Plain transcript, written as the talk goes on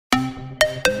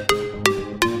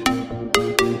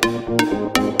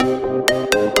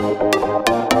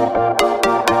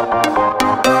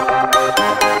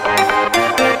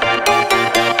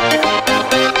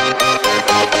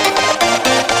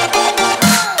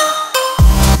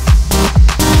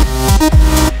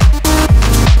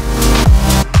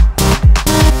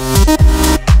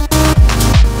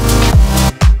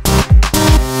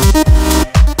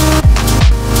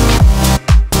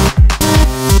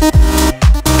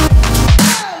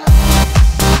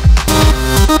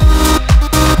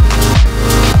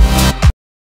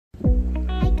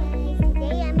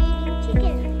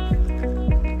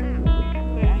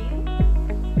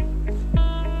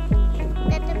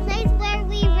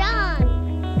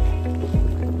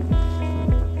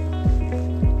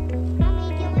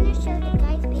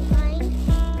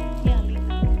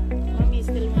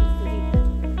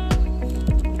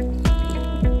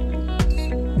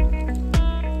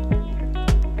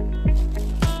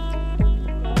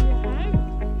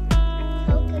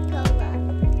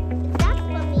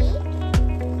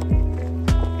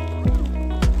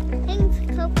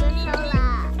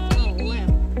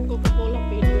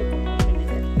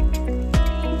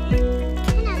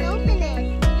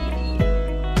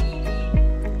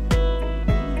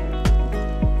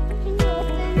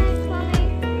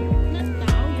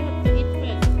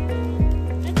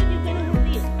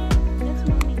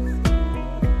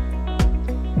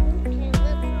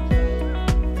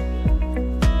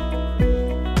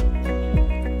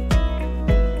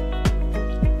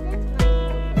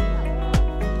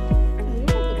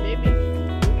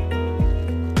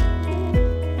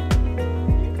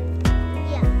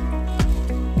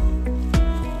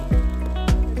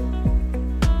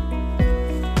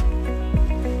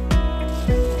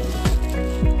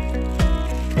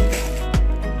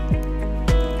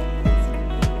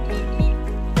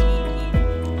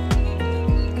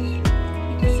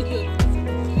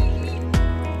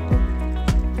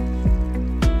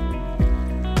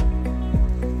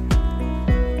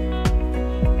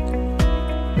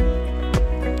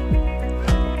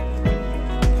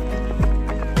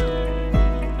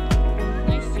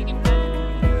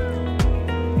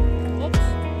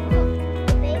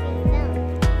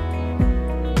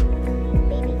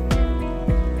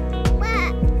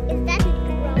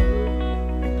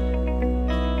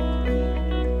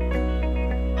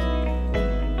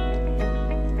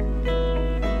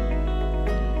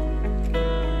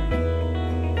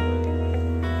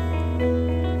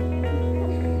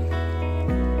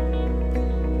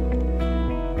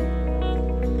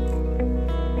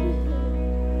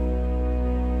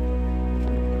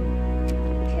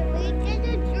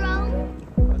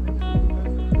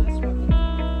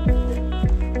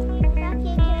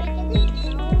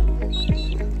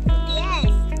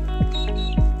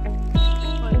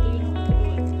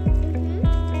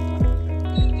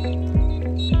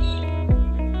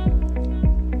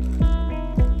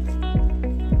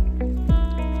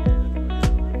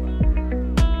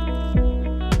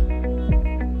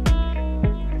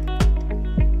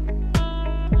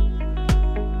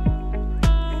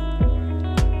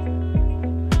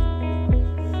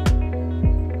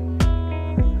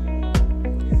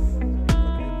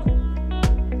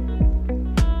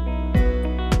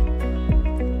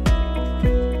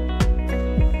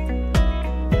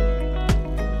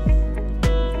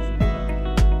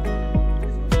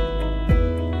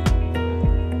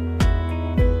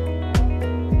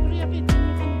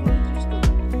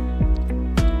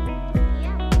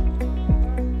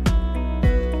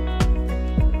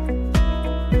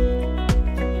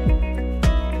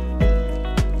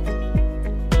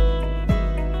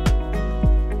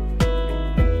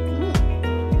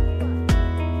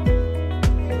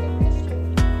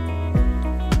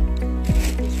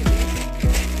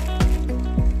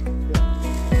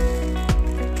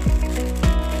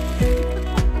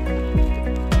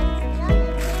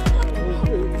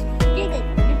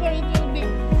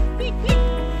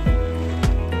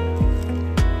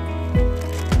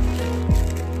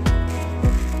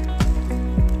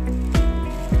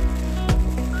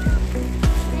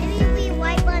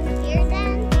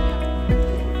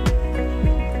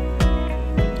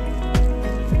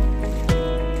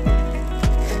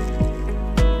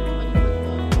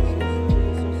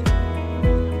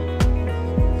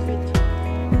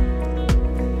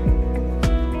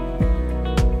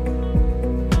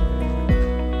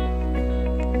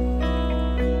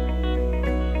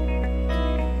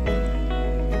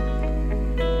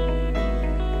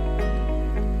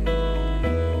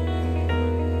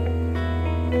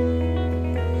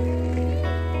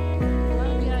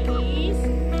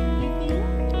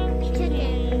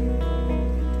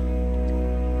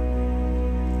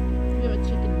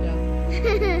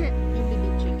You be the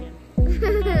chicken.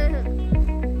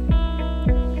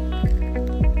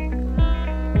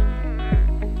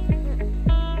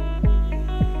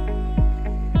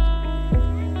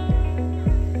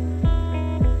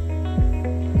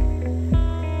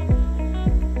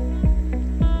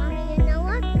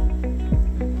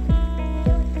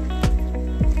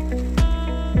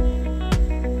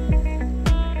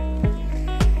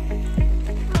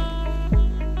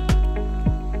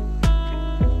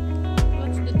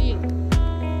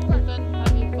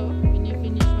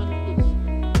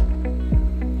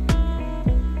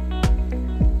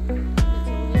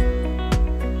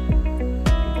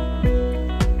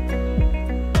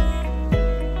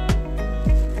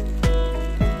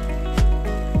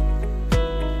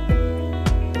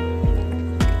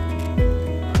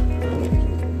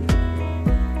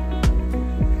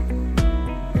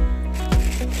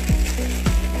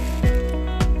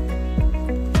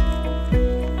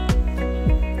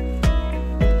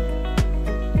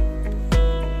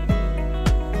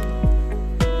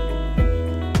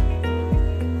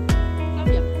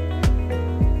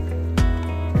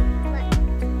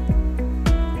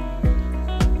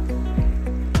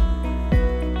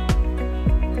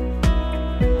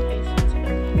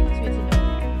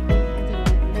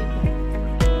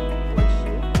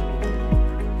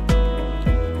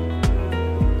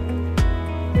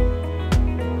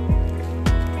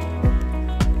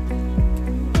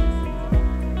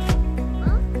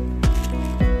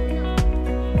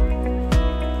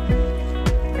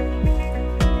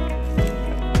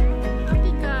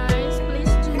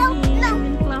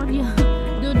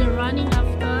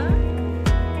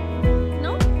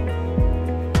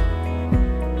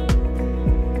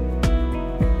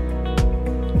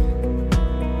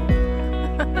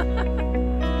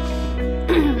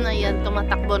 Ayan,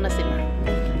 tumatakbo na sila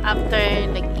after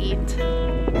nag-eat.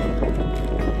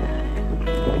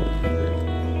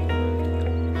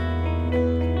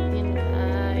 Ayan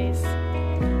guys,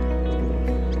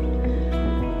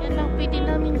 yan lang pwede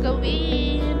namin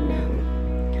gawin.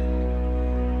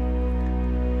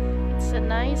 It's a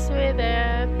nice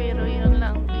weather, pero yun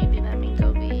lang pwede namin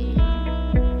gawin.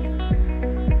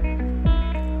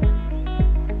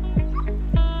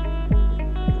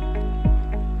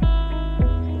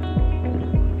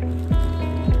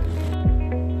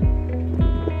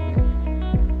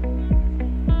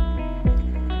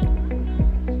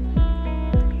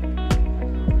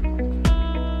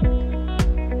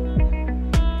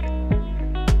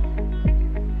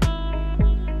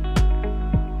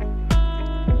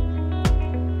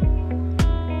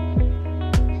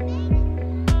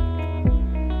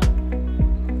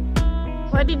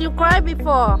 Why did you cry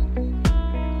before?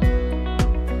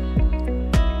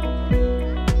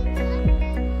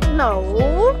 No.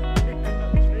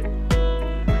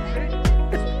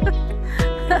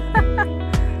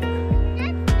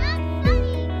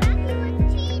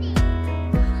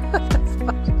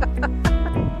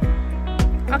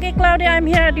 Okay, Claudia, I'm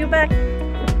here at your back.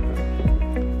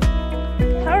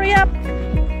 Hurry up.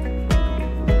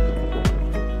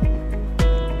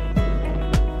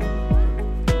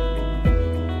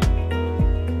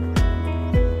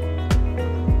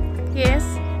 Yes.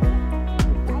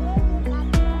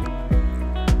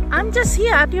 I'm just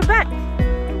here at your back.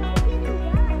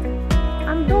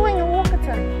 I'm doing a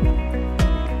walkathon.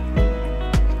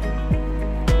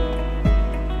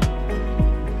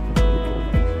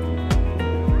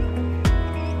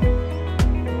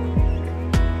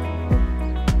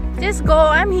 Just go,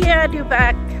 I'm here at your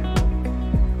back.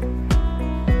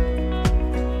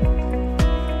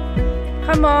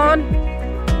 Come on.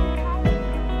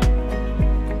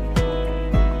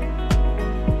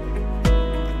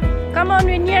 Come on,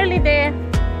 we're nearly there.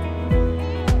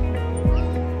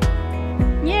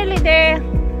 Nearly there.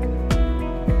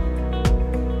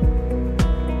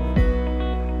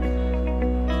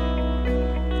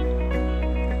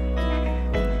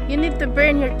 You need to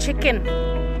burn your chicken.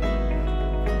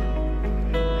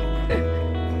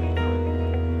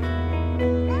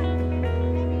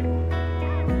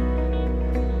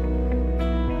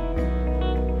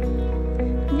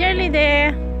 Nearly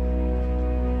there.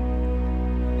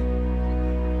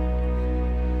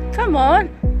 Come on.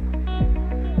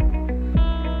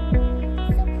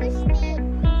 So push me.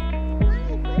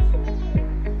 Mommy, push me.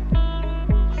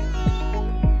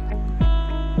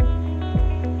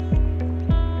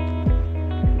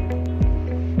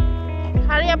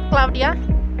 Hurry up, Claudia.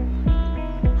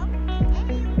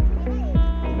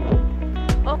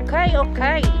 Okay,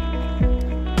 okay.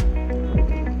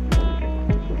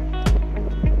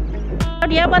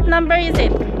 Claudia, what number is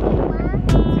it? 1,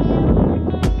 2, 3,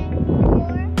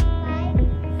 4, 5,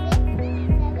 6,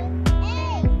 7,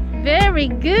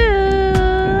 Very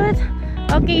good.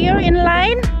 Okay, you're in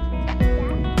line.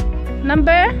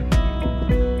 Number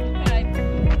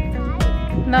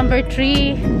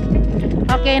 3.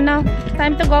 Okay, now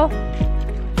time to go.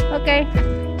 Okay,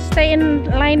 stay in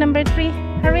line number 3.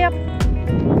 Hurry up.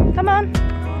 Come on.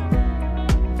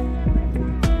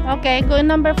 Okay, go in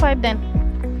number 5 then.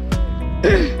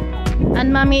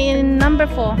 And mommy in number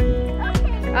 4.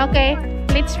 Okay,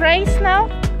 let's race now.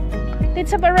 Let's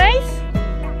have a race.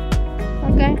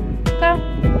 Okay, go.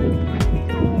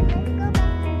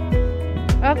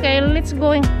 Okay, let's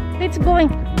going. Let's going.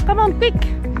 Come on, quick.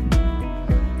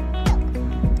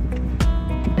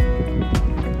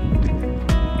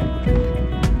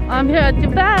 I'm here at the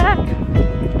back.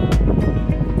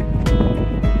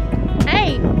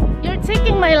 Hey, you're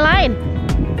taking my line.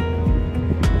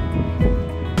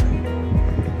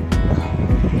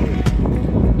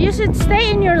 You should stay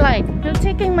in your line. You're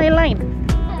taking my line.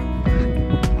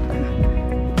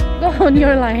 Go on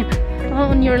your line.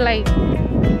 On your line.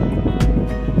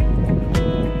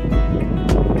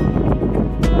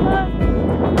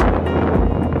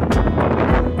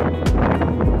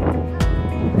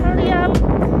 Hurry up.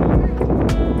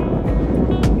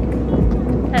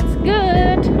 That's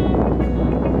good.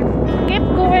 Keep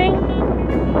going.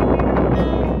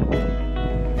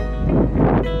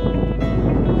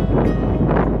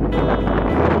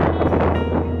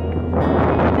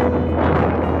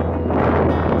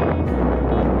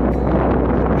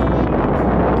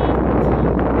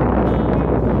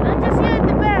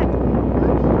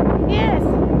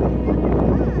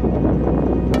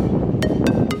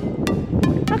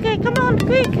 Okay, come on,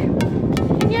 quick.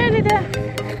 You're nearly there.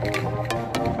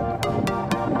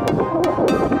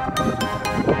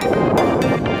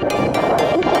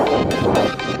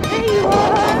 There you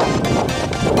are.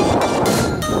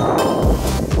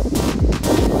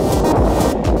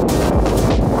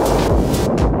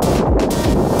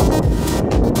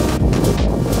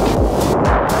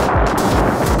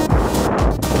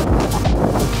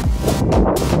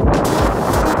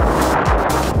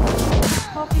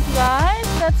 Okay guys,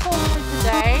 that's all for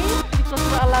today because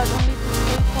we're allowed only to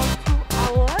stay for 2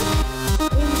 hours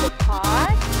in the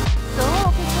park. So,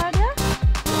 okay Claudia?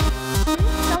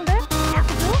 Tell them what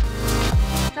to do.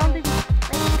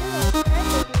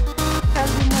 Tell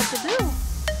them what to do.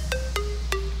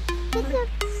 Hit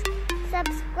the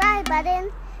subscribe button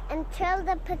and turn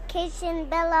the notification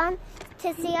bell on to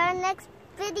see our next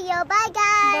video. Bye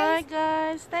guys. Bye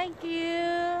guys, thank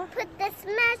you. Put the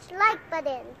smash like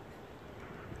button.